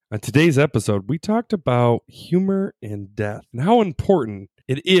On today's episode, we talked about humor and death and how important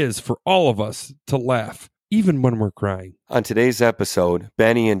it is for all of us to laugh, even when we're crying. On today's episode,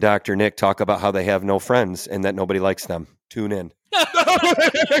 Benny and Dr. Nick talk about how they have no friends and that nobody likes them. Tune in.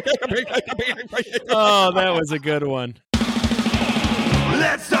 Oh, that was a good one.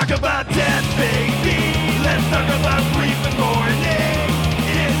 Let's talk about death, baby. Let's talk about grief and mourning.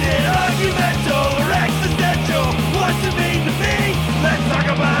 Is it argumental or existential? What's it mean to me? Let's talk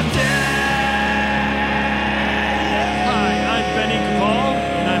about death. Hi, I'm Benny Capal,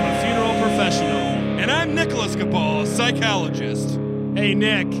 and I'm a funeral professional. And I'm Nicholas Capal, psychologist. Hey,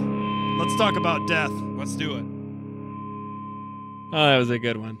 Nick, let's talk about death. Let's do it. Oh, that was a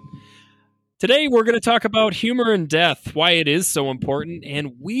good one. Today, we're going to talk about humor and death, why it is so important,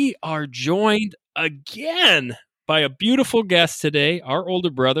 and we are joined again by a beautiful guest today, our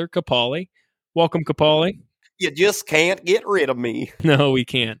older brother, Capali. Welcome, Capali. You just can't get rid of me. No, we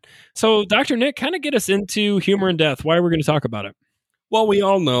can't. So, Dr. Nick, kind of get us into humor and death. Why are we going to talk about it? Well, we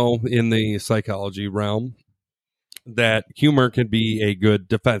all know in the psychology realm that humor can be a good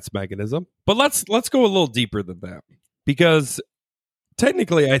defense mechanism. But let's go a little deeper than that, because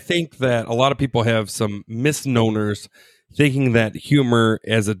technically, I think that a lot of people have some misnomers thinking that humor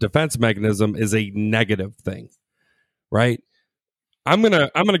as a defense mechanism is a negative thing, right? I'm gonna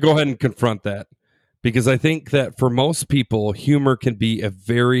go ahead and confront that, because I think that for most people, humor can be a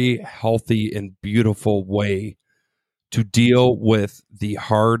very healthy and beautiful way to deal with the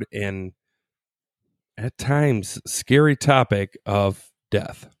hard and at times scary topic of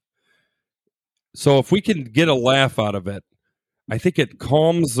death. So if we can get a laugh out of it, I think it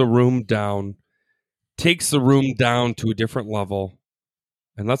calms the room down, takes the room down to a different level,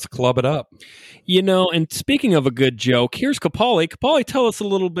 and let's club it up. You know, and speaking of a good joke, here's Capali. Capali, tell us a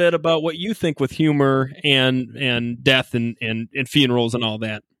little bit about what you think with humor and death and funerals and all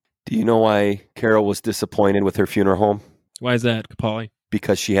that. Do you know why Carol was disappointed with her funeral home? Why is that, Capali?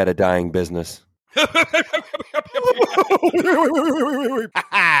 Because she had a dying business.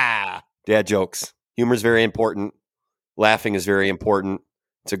 Dad jokes. Humor is very important. Laughing is very important.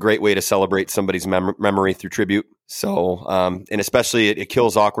 It's a great way to celebrate somebody's memory through tribute. So, and especially it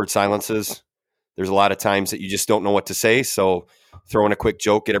kills awkward silences. There's a lot of times that you just don't know what to say. So throw in a quick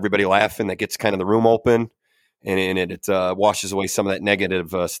joke, get everybody laughing. That gets kind of the room open, and it washes away some of that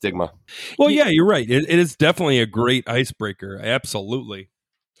negative stigma. Well, yeah, you're right. It is definitely a great icebreaker. Absolutely.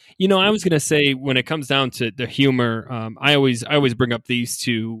 You know, I was going to say, when it comes down to the humor, I always bring up these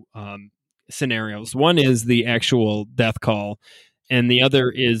two scenarios. One is the actual death call, and the other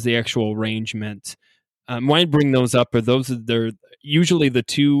is the actual arrangement. Why I bring those up are they're usually the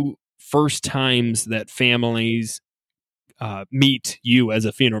two first times that families meet you as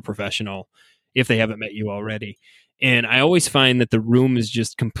a funeral professional, if they haven't met you already. And I always find that the room is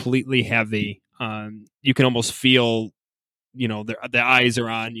just completely heavy. You can almost feel, you know, the eyes are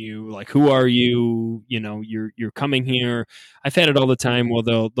on you, like, who are you? You know, you're coming here. I've had it all the time. Well,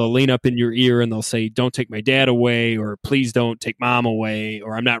 they'll lean up in your ear and they'll say, "Don't take my dad away," or "Please don't take mom away,"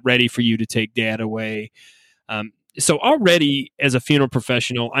 or "I'm not ready for you to take dad away." So already as a funeral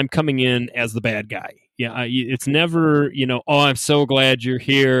professional, I'm coming in as the bad guy. Yeah, it's never, you know, "Oh, I'm so glad you're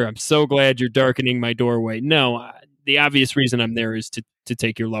here. I'm so glad you're darkening my doorway." No, the obvious reason I'm there is to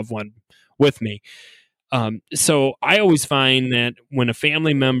take your loved one with me. So I always find that when a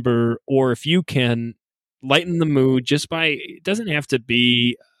family member, or if you can lighten the mood just by, it doesn't have to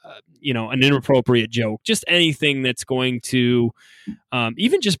be, you know, an inappropriate joke, just anything that's going to,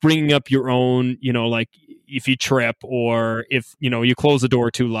 even just bringing up your own, you know, like if you trip, or if, you know, you close the door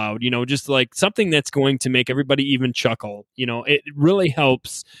too loud, you know, just like something that's going to make everybody even chuckle, you know, it really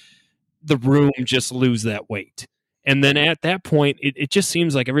helps the room just lose that weight. And then at that point, it just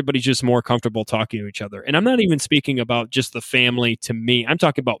seems like everybody's just more comfortable talking to each other. And I'm not even speaking about just the family to me. I'm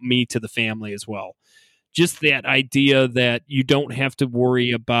talking about me to the family as well. Just that idea that you don't have to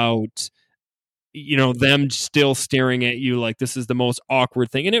worry about, you know, them still staring at you like this is the most awkward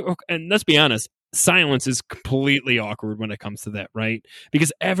thing. And let's be honest, silence is completely awkward when it comes to that, right?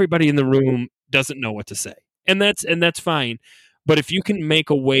 Because everybody in the room doesn't know what to say. And that's fine. But if you can make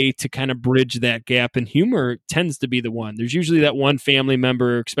a way to kind of bridge that gap, and humor tends to be the one. There's usually that one family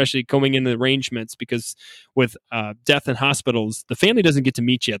member, especially going in the arrangements, because with death in hospitals, the family doesn't get to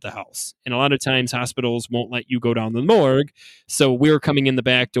meet you at the house. And a lot of times hospitals won't let you go down the morgue. So we're coming in the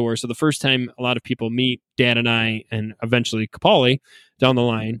back door. So the first time a lot of people meet Dad and I, and eventually Capali down the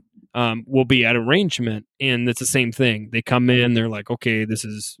line, will be at arrangement. And it's the same thing. They come in, they're like, okay, this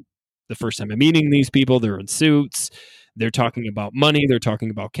is the first time I'm meeting these people. They're in suits. They're talking about money. They're talking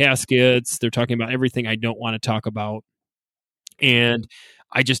about caskets. They're talking about everything I don't want to talk about. And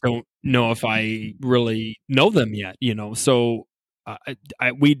I just don't know if I really know them yet, So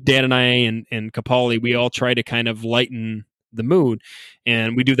Dad and I and Capaldi, we all try to kind of lighten the mood,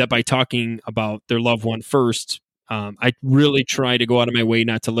 and we do that by talking about their loved one first. I really try to go out of my way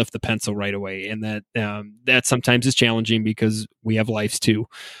not to lift the pencil right away, and that sometimes is challenging because we have lives too.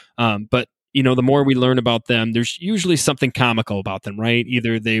 But the more we learn about them, there's usually something comical about them, right?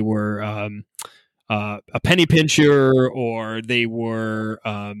 Either they were a penny pincher, or they were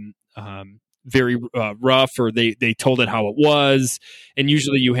very rough, or they told it how it was. And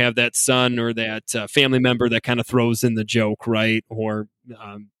usually you have that son or that family member that kind of throws in the joke, right? Or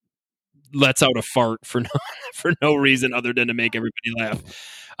lets out a fart for no reason other than to make everybody laugh.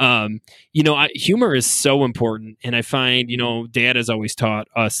 Humor is so important, and I find, Dad has always taught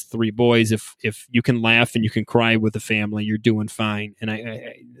us three boys, if you can laugh and you can cry with the family, you're doing fine. And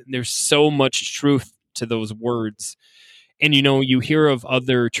I there's so much truth to those words. And you hear of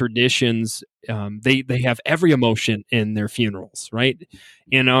other traditions, they have every emotion in their funerals, right?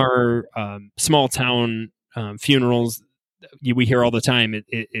 In our small town funerals, we hear all the time,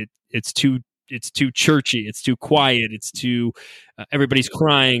 it's too churchy, it's too quiet, it's too everybody's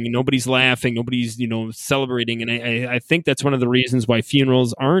crying, nobody's laughing, nobody's celebrating. And I think that's one of the reasons why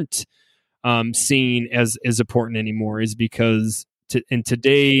funerals aren't seen as important anymore, is because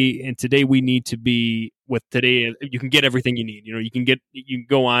today we need to be with today. You can get everything you need. You can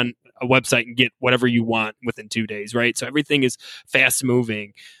go on a website and get whatever you want within 2 days, right? So everything is fast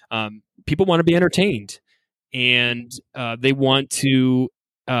moving. People want to be entertained, and they want to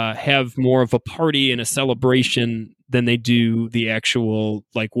have more of a party and a celebration than they do the actual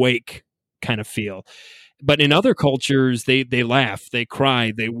wake kind of feel. But in other cultures, they laugh, they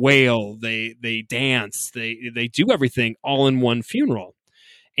cry, they wail, they dance, they do everything all in one funeral.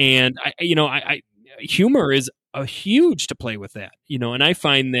 And I humor is a huge to play with that, and I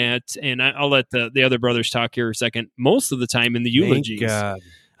find that, and I'll let the other brothers talk here a second. Most of the time in the eulogies, Thank God.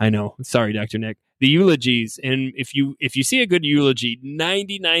 I know, sorry, Dr. Nick, the eulogies, and if you see a good eulogy,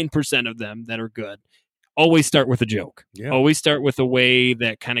 99% of them that are good always start with a joke. Yeah. Always start with a way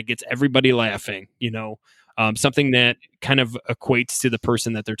that kind of gets everybody laughing, something that kind of equates to the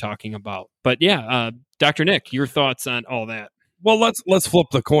person that they're talking about. But yeah, Dr. Nick, your thoughts on all that? Well, let's flip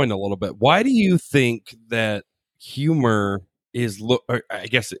the coin a little bit. Why do you think that humor is, I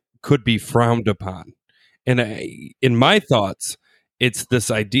guess it could be frowned upon? And in my thoughts, it's this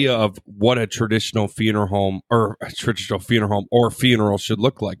idea of what a traditional funeral home or funeral should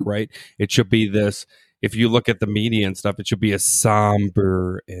look like, right? It should be this. If you look at the media and stuff, it should be a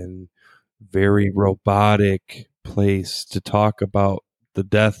somber and very robotic place to talk about the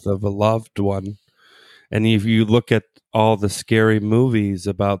death of a loved one. And if you look at all the scary movies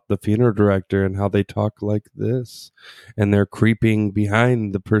about the funeral director and how they talk like this, and they're creeping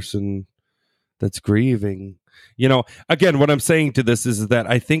behind the person that's grieving. Again, what I'm saying to this is that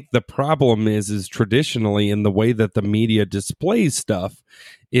I think the problem is traditionally in the way that the media displays stuff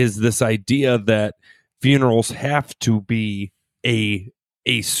is this idea that funerals have to be a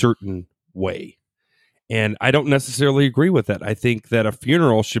certain way. And I don't necessarily agree with that. I think that a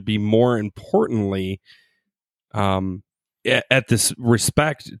funeral should be more importantly at this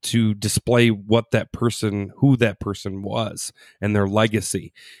respect to display who that person was and their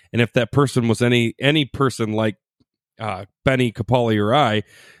legacy. And if that person was any person like Benny, Capaldi, or I,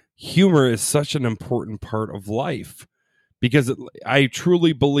 humor is such an important part of life, because I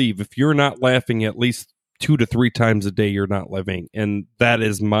truly believe if you're not laughing at least 2 to 3 times a day, you're not living. And that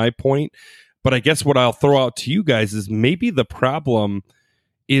is my point. But I guess what I'll throw out to you guys is maybe the problem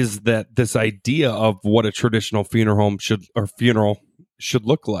is that this idea of what a traditional funeral should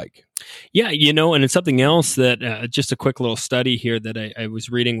look like. Yeah, and it's something else that just a quick little study here that I was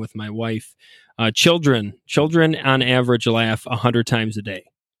reading with my wife. Children on average laugh 100 times a day,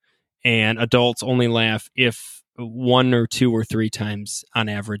 and adults only laugh if 1 or 2 or 3 times on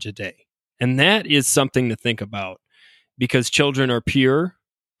average a day. And that is something to think about, because children are pure,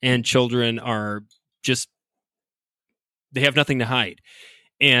 and children are just, they have nothing to hide.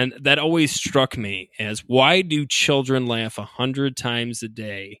 And that always struck me as, why do children laugh 100 times a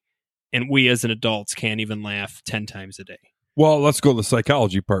day, and we as an adults can't even laugh 10 times a day? Well, let's go to the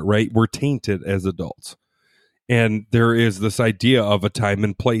psychology part, right? We're tainted as adults. And there is this idea of a time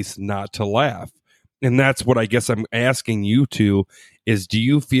and place not to laugh. And that's what I guess I'm asking you to is, do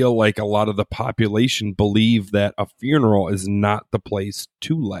you feel like a lot of the population believe that a funeral is not the place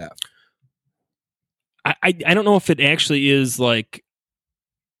to laugh? I don't know if it actually is like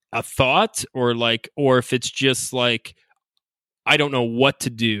a thought, or if it's just like, I don't know what to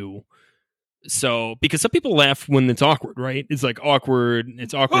do So, because some people laugh when it's awkward, right? It's like awkward,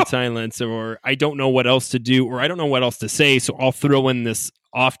 it's awkward silence, or I don't know what else to do, or I don't know what else to say, so I'll throw in this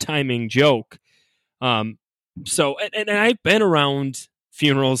off-timing joke. So, and I've been around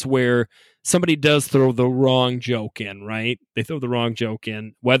funerals where somebody does throw the wrong joke in, right? They throw the wrong joke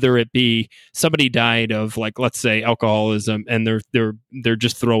in, whether it be somebody died of, like, let's say alcoholism, and they're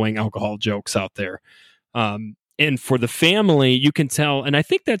just throwing alcohol jokes out there. And for the family, you can tell, and I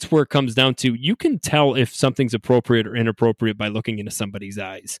think that's where it comes down to, you can tell if something's appropriate or inappropriate by looking into somebody's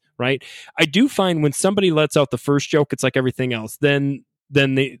eyes, right? I do find when somebody lets out the first joke, it's like everything else. Then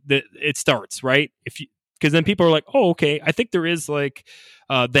it starts, right? Because then people are like, oh, okay, I think there is like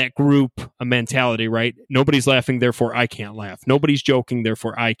that group mentality, right? Nobody's laughing, therefore I can't laugh. Nobody's joking,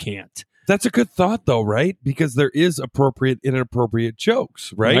 therefore I can't. That's a good thought, though, right? Because there is appropriate and inappropriate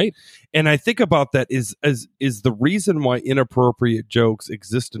jokes, right? And I think about that is the reason why inappropriate jokes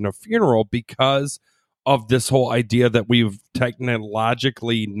exist in a funeral, because of this whole idea that we've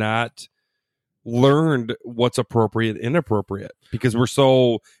technologically not learned what's appropriate and inappropriate, because we're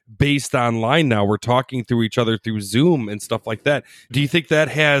so based online now. We're talking through each other through Zoom and stuff like that. Do you think that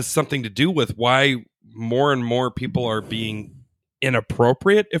has something to do with why more and more people are being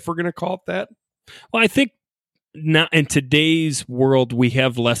inappropriate, if we're going to call it that? Well, I think now in today's world, we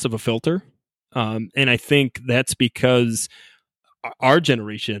have less of a filter. And I think that's because our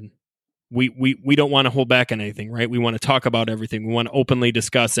generation, we don't want to hold back on anything, right? We want to talk about everything. We want to openly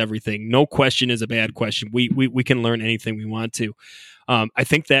discuss everything. No question is a bad question. We can learn anything we want to. I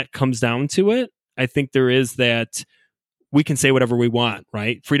think that comes down to it. I think there is that we can say whatever we want,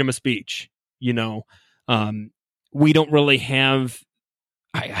 right? Freedom of speech, you know. We don't really have,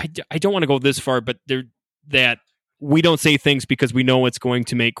 I don't want to go this far, but that we don't say things because we know it's going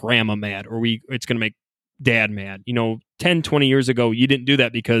to make grandma mad, or it's going to make dad mad. 10, 20 years ago, you didn't do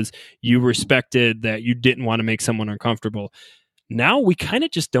that because you respected that you didn't want to make someone uncomfortable. Now we kind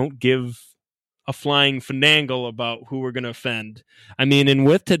of just don't give a flying fandangle about who we're going to offend. I mean, and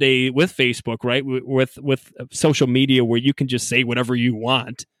with Facebook, right, with social media where you can just say whatever you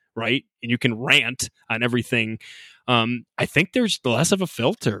want, right? And you can rant on everything. I think there's less of a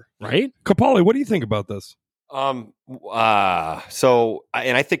filter, right? Kapali, what do you think about this? And I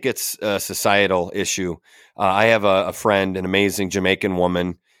think it's a societal issue. I have a friend, an amazing Jamaican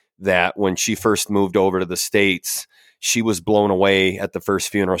woman, that when she first moved over to the States, she was blown away at the first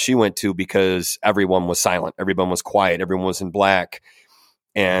funeral she went to because everyone was silent. Everyone was quiet. Everyone was in black.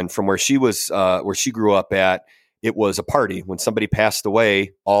 And from where she grew up at, it was a party. When somebody passed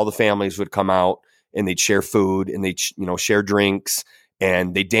away, all the families would come out and they'd share food and they'd, share drinks,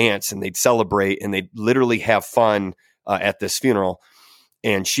 and they'd dance and they'd celebrate and they'd literally have fun at this funeral.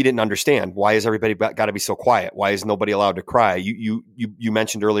 And she didn't understand, why is everybody got to be so quiet? Why is nobody allowed to cry? You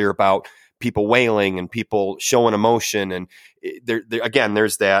mentioned earlier about people wailing and people showing emotion, and again,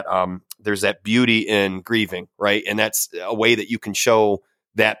 there's that beauty in grieving, right? And that's a way that you can show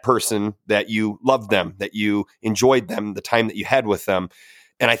that person that you loved them, that you enjoyed them, the time that you had with them.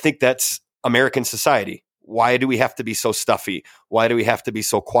 And I think that's American society. Why do we have to be so stuffy? Why do we have to be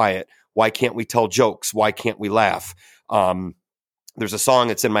so quiet? Why can't we tell jokes? Why can't we laugh? There's a song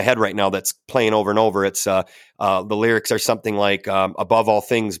that's in my head right now that's playing over and over. It's the lyrics are something like, above all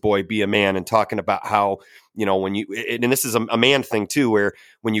things, boy, be a man, and talking about how, when and this is a man thing too, where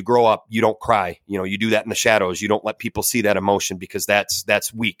when you grow up, you don't cry, you do that in the shadows. You don't let people see that emotion because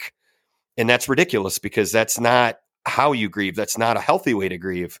that's weak. And that's ridiculous, because that's not how you grieve. That's not a healthy way to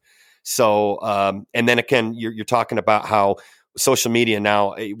grieve. So, and then again, you're talking about how social media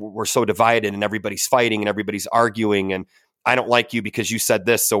now, we're so divided and everybody's fighting and everybody's arguing, and I don't like you because you said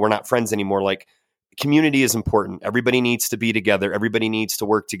this, so we're not friends anymore. Like, community is important. Everybody needs to be together. Everybody needs to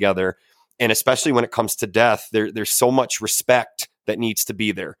work together. And especially when it comes to death, there's so much respect that needs to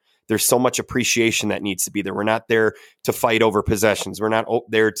be there. There's so much appreciation that needs to be there. We're not there to fight over possessions. We're not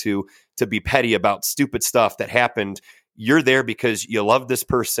there to be petty about stupid stuff that happened. You're there because you love this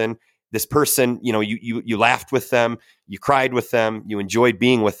person. This person, you laughed with them, you cried with them, you enjoyed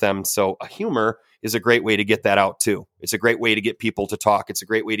being with them. So humor is a great way to get that out too. It's a great way to get people to talk. It's a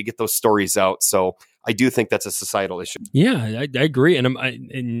great way to get those stories out. So I do think that's a societal issue. Yeah, I agree.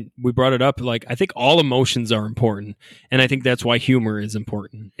 And we brought it up. Like, I think all emotions are important. And I think that's why humor is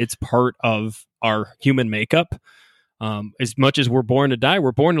important. It's part of our human makeup. As much as we're born to die,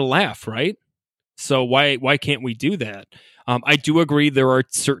 we're born to laugh, right? So why can't we do that? I do agree there are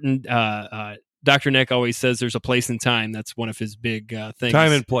certain Dr. Nick always says there's a place and time. That's one of his big things.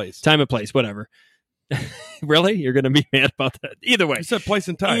 Time and place, whatever. Really? You're going to be mad about that? Either way. You said place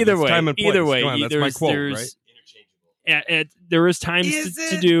and time. Either way. Time and place. Either way. Come on, that's my quote, right? There is times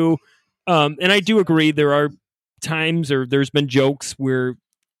to do And I do agree there are times, or there's been jokes where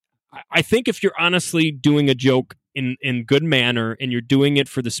I think if you're honestly doing a joke in good manner and you're doing it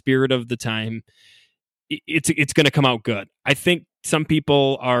for the spirit of the time, it's going to come out good. I think some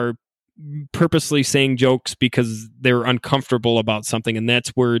people are purposely saying jokes because they're uncomfortable about something, and that's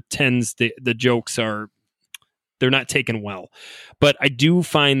where the jokes are, they're not taken well. But I do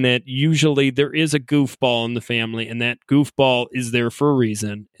find that usually there is a goofball in the family, and that goofball is there for a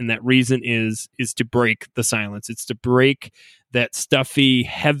reason, and that reason is to break the silence. It's to break that stuffy,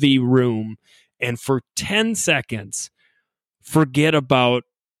 heavy room, and for 10 seconds forget about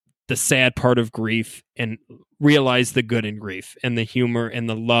the sad part of grief and realize the good in grief and the humor and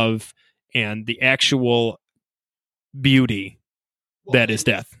the love and the actual beauty that is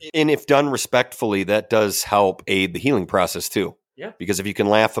death. And if done respectfully, that does help aid the healing process too. Yeah. Because if you can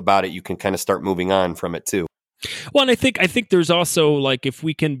laugh about it, you can kind of start moving on from it too. Well, and I think there's also, like, if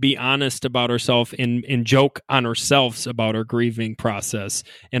we can be honest about ourselves and joke on ourselves about our grieving process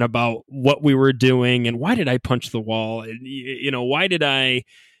and about what we were doing and why did I punch the wall, and why did I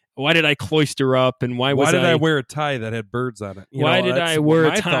cloister up, and why did I wear a tie that had birds on it? Why did I wear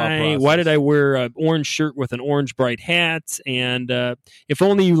a tie? Why did I wear an orange shirt with an orange bright hat? And if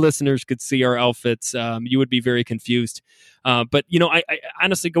only you listeners could see our outfits, you would be very confused. But I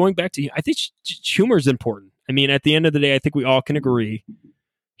honestly, going back to, I think humor is important. I mean, at the end of the day, I think we all can agree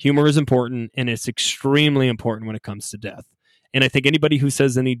humor is important, and it's extremely important when it comes to death. And I think anybody who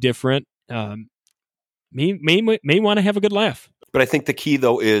says any different may want to have a good laugh. But I think the key,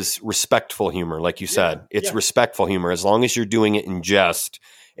 though, is respectful humor. Like you said, it's respectful humor. As long as you're doing it in jest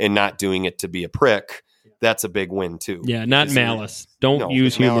and not doing it to be a prick, that's a big win, too. Yeah, not malice. Don't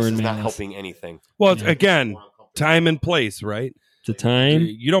use humor in malice. Not helping anything. Well, it's, again, time and place, right? It's a time.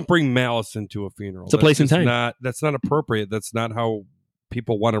 You don't bring malice into a funeral. It's a place and time. That's not appropriate. That's not how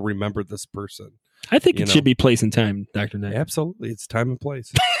people want to remember this person. I think it should be place and time, Dr. Knight. Absolutely. It's time and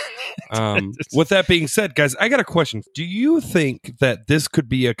place. With that being said, guys, I got a question. Do you think that this could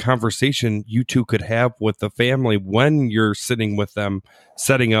be a conversation you two could have with the family when you're sitting with them,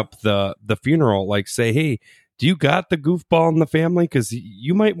 setting up the funeral? Like, say, hey, do you got the goofball in the family? Because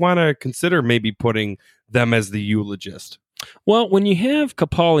you might want to consider maybe putting them as the eulogist. Well, when you have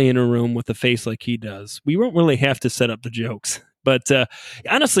Capaldi in a room with a face like he does, we won't really have to set up the jokes. But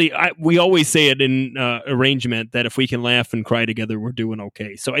honestly, we always say it in arrangement that if we can laugh and cry together, we're doing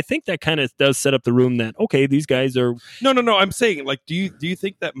okay. So I think that kind of does set up the room that, okay, these guys are... No. I'm saying, like, do you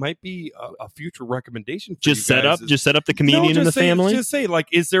think that might be a future recommendation for just you set guys? up just set up the comedian in the family? Just say, like,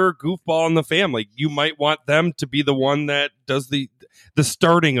 is there a goofball in the family? You might want them to be the one that does the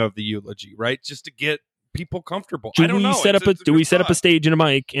starting of the eulogy, right? Just to get people comfortable. I don't know. Do we set up a stage and a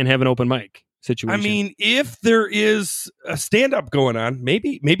mic and have an open mic situation? I mean, if there is a stand-up going on,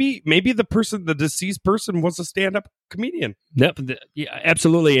 maybe the deceased person was a stand-up comedian. Yep,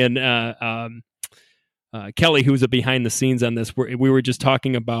 absolutely. And Kelly, who's a behind the scenes on this, we were just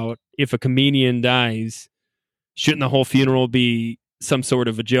talking about, if a comedian dies, shouldn't the whole funeral be some sort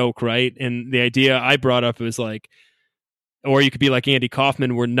of a joke, right? And the idea I brought up was like, or you could be like Andy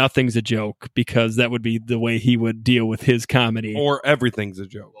Kaufman, where nothing's a joke, because that would be the way he would deal with his comedy. Or everything's a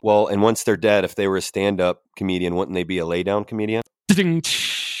joke. Well, and once they're dead, if they were a stand-up comedian, wouldn't they be a lay-down comedian?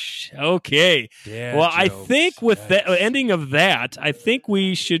 Okay. Dad well, jokes. I think with the ending of that, I think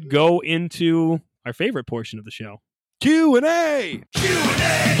we should go into our favorite portion of the show. Q&A! Q&A,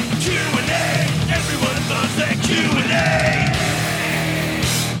 everyone loves that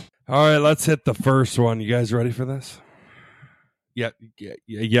Q&A. All right, let's hit the first one. You guys ready for this? Yeah,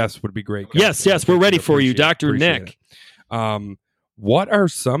 yes would be great. Guys. Yes, we're ready for you, Dr. Nick. What are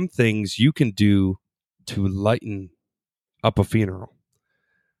some things you can do to lighten up a funeral?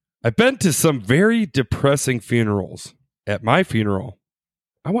 I've been to some very depressing funerals. At my funeral,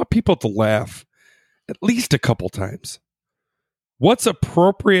 I want people to laugh at least a couple times. What's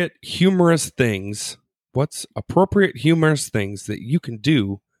appropriate humorous things that you can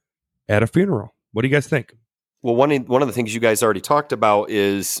do at a funeral? What do you guys think? Well, one of the things you guys already talked about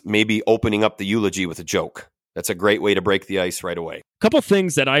is maybe opening up the eulogy with a joke. That's a great way to break the ice right away. A couple of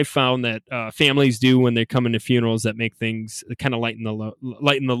things that I found that families do when they come into funerals that make things kind of lighten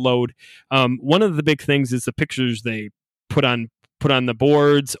the load. One of the big things is the pictures they put on the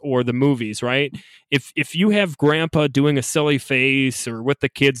boards or the movies, right? If you have grandpa doing a silly face or with the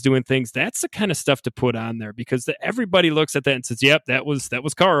kids doing things, that's the kind of stuff to put on there, because everybody looks at that and says, yep, that was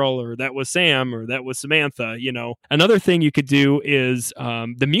Carl, or that was Sam, or that was Samantha, you know. Another thing you could do is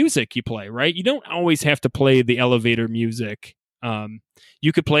the music you play, right? You don't always have to play the elevator music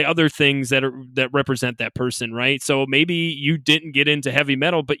You could play other things that represent that person, right? So maybe you didn't get into heavy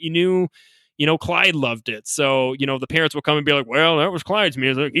metal, but you knew, Clyde loved it. So, the parents will come and be like, well, that was Clyde's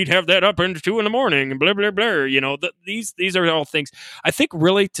music. He'd have that up into 2 a.m. and blah, blah, blah. These are all things. I think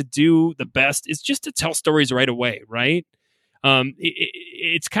really to do the best is just to tell stories right away, right?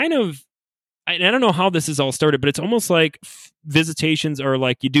 It's kind of, I don't know how this is all started, but it's almost like visitations are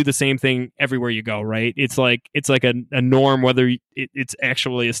like you do the same thing everywhere you go, right? It's like a norm, whether it's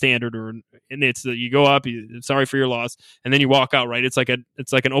actually a standard and it's you go up, sorry for your loss, and then you walk out, right? It's like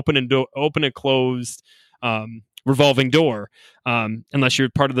an open and closed revolving door, unless you're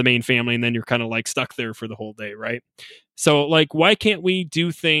part of the main family, and then you're kind of like stuck there for the whole day, right? So like, why can't we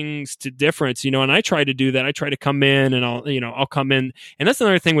do things to difference, and I try to do that. I try to come in and I'll come in. And that's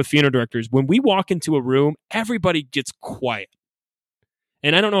another thing with funeral directors. When we walk into a room, everybody gets quiet.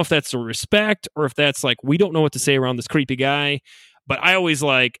 And I don't know if that's a respect or if that's like, we don't know what to say around this creepy guy, but I always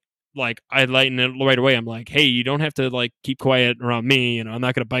like I lighten it right away. I'm like, hey, you don't have to like keep quiet around me. I'm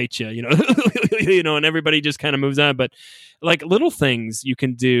not going to bite you, and everybody just kind of moves on. But like little things you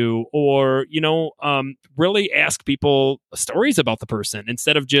can do, or, really ask people stories about the person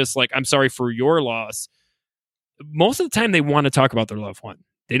instead of just like, I'm sorry for your loss. Most of the time they want to talk about their loved one.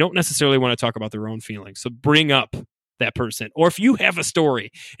 They don't necessarily want to talk about their own feelings. So bring up that person. Or if you have a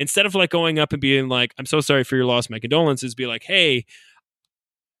story, instead of like going up and being like, I'm so sorry for your loss, my condolences, be like, hey,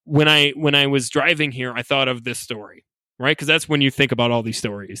 when I was driving here, I thought of this story, right? Because that's when you think about all these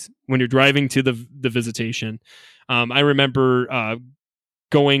stories. When you're driving to the visitation. I remember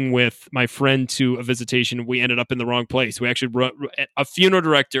going with my friend to a visitation. We ended up in the wrong place. We actually, a funeral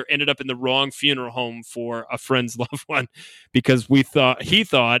director ended up in the wrong funeral home for a friend's loved one because he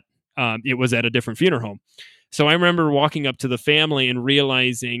thought it was at a different funeral home. So I remember walking up to the family and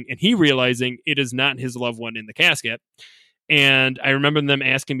realizing it is not his loved one in the casket. And I remember them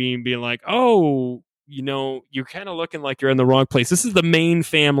asking me and being like, oh, you're kind of looking like you're in the wrong place. This is the main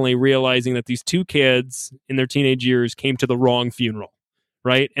family realizing that these 2 kids in their teenage years came to the wrong funeral,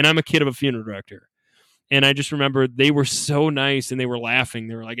 right? And I'm a kid of a funeral director. And I just remember they were so nice and they were laughing.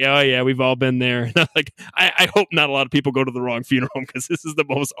 They were like, oh, yeah, we've all been there. And I'm like, I hope not a lot of people go to the wrong funeral home because this is the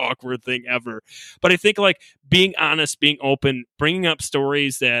most awkward thing ever. But I think like being honest, being open, bringing up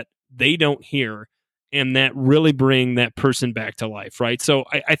stories that they don't hear, and that really bring that person back to life, right? So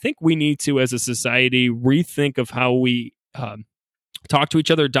I think we need to, as a society, rethink of how we talk to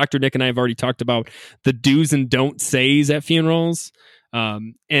each other. Dr. Nick and I have already talked about the do's and don't says at funerals.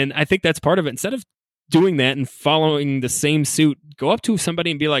 And I think that's part of it. Instead of doing that and following the same suit, go up to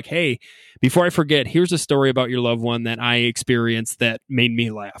somebody and be like, hey, before I forget, here's a story about your loved one that I experienced that made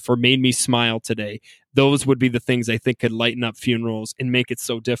me laugh or made me smile today. Those would be the things I think could lighten up funerals and make it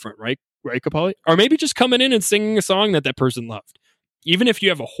so different, right? Right, Kapali? Or maybe just coming in and singing a song that person loved. Even if you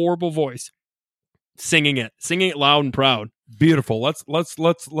have a horrible voice, singing it loud and proud. Beautiful. Let's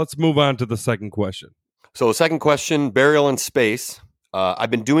move on to the second question. So the second question, burial in space. I've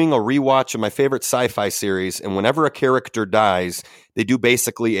been doing a rewatch of my favorite sci-fi series, and whenever a character dies, they do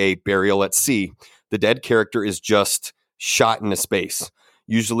basically a burial at sea. The dead character is just shot into space,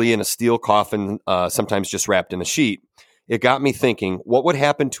 usually in a steel coffin, sometimes just wrapped in a sheet. It got me thinking, what would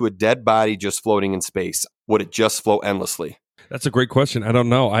happen to a dead body just floating in space? Would it just float endlessly? That's a great question. I don't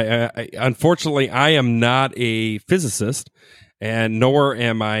know. I unfortunately, I am not a physicist, and nor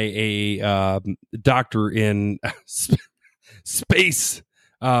am I a doctor in space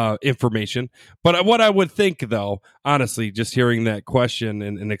information. But what I would think, though, honestly, just hearing that question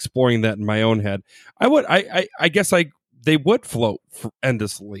and exploring that in my own head, I guess they would float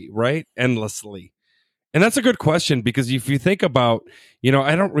endlessly, right? Endlessly. And that's a good question, because if you think about,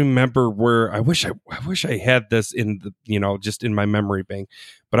 I don't remember where, I wish I had this in the, just in my memory bank,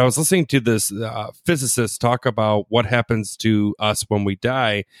 but I was listening to this physicist talk about what happens to us when we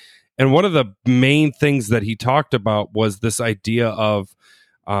die. And one of the main things that he talked about was this idea of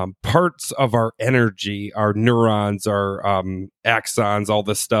parts of our energy, our neurons, our axons, all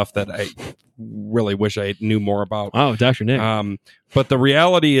this stuff that I really wish I knew more about. Oh, Dr. Nick. But the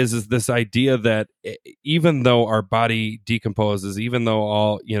reality is this idea that even though our body decomposes, even though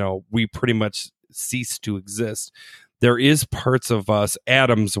all, we pretty much cease to exist, there is parts of us,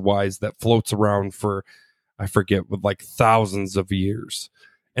 atoms wise, that floats around for, I forget, with like thousands of years.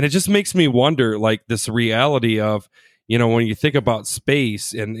 And it just makes me wonder, like, this reality of, when you think about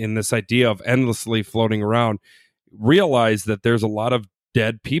space and this idea of endlessly floating around, realize that there's a lot of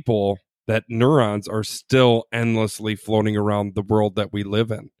dead people that neurons are still endlessly floating around the world that we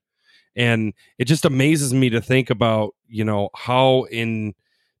live in. And it just amazes me to think about, how in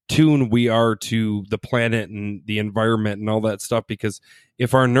attuned we are to the planet and the environment and all that stuff. Because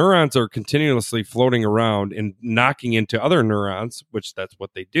if our neurons are continuously floating around and knocking into other neurons, which that's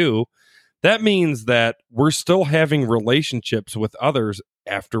what they do, that means that we're still having relationships with others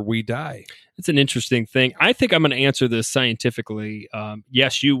after we die. It's an interesting thing. I think I'm going to answer this scientifically.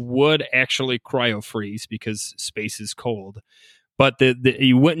 Yes, you would actually cryo-freeze because space is cold, but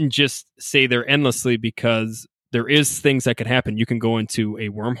you wouldn't just stay there endlessly because there is things that could happen. You can go into a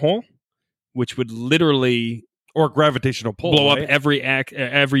wormhole, which would literally Or gravitational pull, blow right? up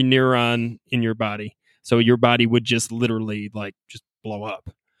every neuron in your body. So your body would just literally just blow up.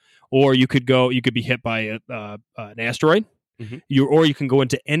 Or you could be hit by an asteroid. Mhm. Or you can go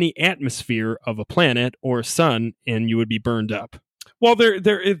into any atmosphere of a planet or a sun, and you would be burned up. Well,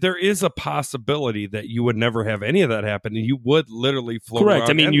 there is a possibility that you would never have any of that happen, and you would literally float Correct. around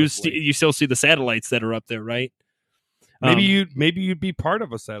I mean, you endlessly. still see the satellites that are up there, right? Maybe you'd be part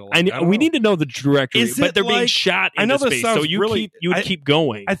of a satellite. I don't we know. need to know the trajectory, Is but it they're being like- shot I into know this space, so sounds you really- would keep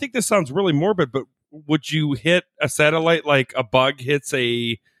going. I think this sounds really morbid, but would you hit a satellite like a bug hits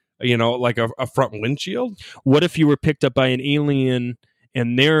a front windshield? What if you were picked up by an alien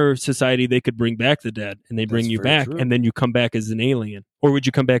and their society, they could bring back the dead, and they bring That's you very back, true. and then you come back as an alien? Or would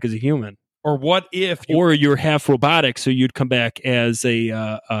you come back as a human? Or what if you Or you're half robotic, so you'd come back as a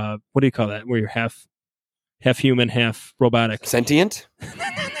what do you call that? Where you're half human, half robotic. Sentient?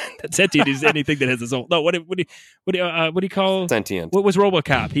 Sentient is anything that has a soul. No, what do you call? Sentient. What was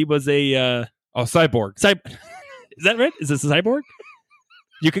RoboCop? He was a cyborg? Is that right? Is this a cyborg?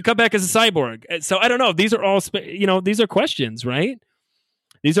 You could come back as a cyborg. So I don't know. These are all these are questions, right?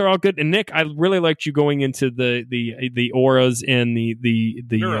 These are all good. And Nick, I really liked you going into the auras and the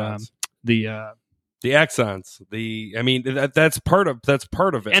Neurons. the The axons. That's part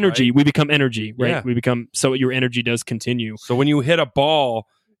of it. energy. right? We become energy, right? Yeah. We become, so your energy does continue. So when you hit a ball,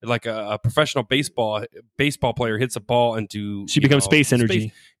 like a professional baseball player hits a ball into, She becomes space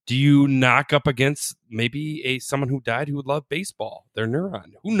energy. do you knock up against maybe someone who died who would love baseball? Their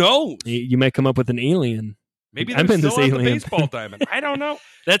neuron. Who knows? You might come up with an alien. Maybe I'm they're in this still at the alien. baseball diamond. I don't know.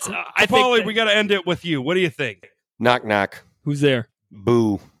 That's I Paulie, think. we got to end it with you. What do you think? Knock, knock. Who's there?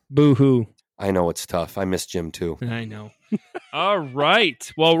 Boo. Boo hoo. I know it's tough. I miss Jim too. I know. All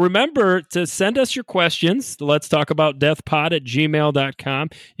right. Well, remember to send us your questions. Let's talk about deathpod@gmail.com.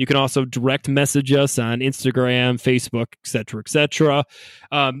 You can also direct message us on Instagram, Facebook, etc.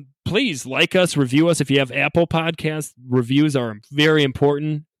 Please like us, review us. If you have Apple Podcasts, reviews are very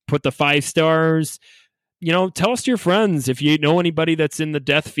important. Put the 5 stars. Tell us to your friends. If you know anybody that's in the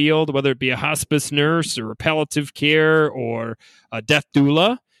death field, whether it be a hospice nurse or a palliative care or a death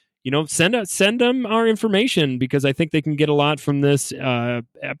doula, send them our information, because I think they can get a lot from this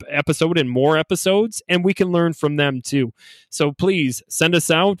episode and more episodes, and we can learn from them too. So please send us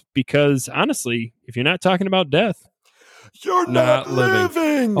out, because honestly, if you're not talking about death, You're Not not, living.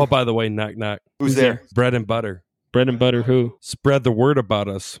 living. Oh, by the way, knock, knock. Who's there? Bread and butter. bread and butter, who? Spread the word about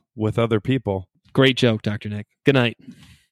us with other people. Great joke, Dr. Nick. Good night.